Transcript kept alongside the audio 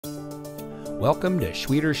Welcome to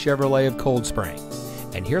Schwieters Chevrolet of Cold Spring.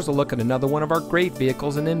 And here's a look at another one of our great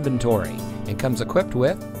vehicles in inventory, and comes equipped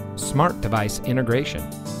with smart device integration,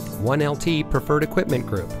 1LT preferred equipment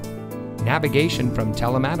group, navigation from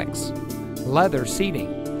telematics, leather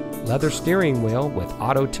seating, leather steering wheel with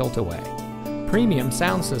auto tilt-away, premium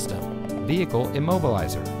sound system, vehicle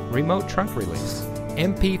immobilizer, remote trunk release,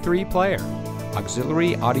 MP3 player,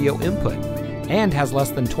 auxiliary audio input, and has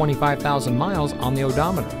less than 25,000 miles on the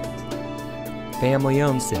odometer. Family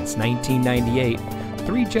owned since 1998,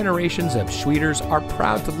 3 generations of Schwieters are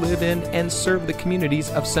proud to live in and serve the communities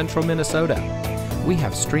of central Minnesota. We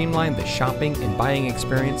have streamlined the shopping and buying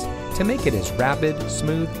experience to make it as rapid,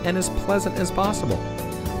 smooth, and as pleasant as possible.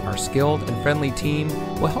 Our skilled and friendly team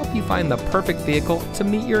will help you find the perfect vehicle to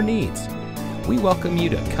meet your needs. We welcome you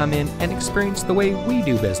to come in and experience the way we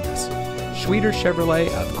do business. Schwieters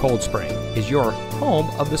Chevrolet of Cold Spring is your home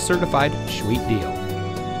of the certified Schwiet deal.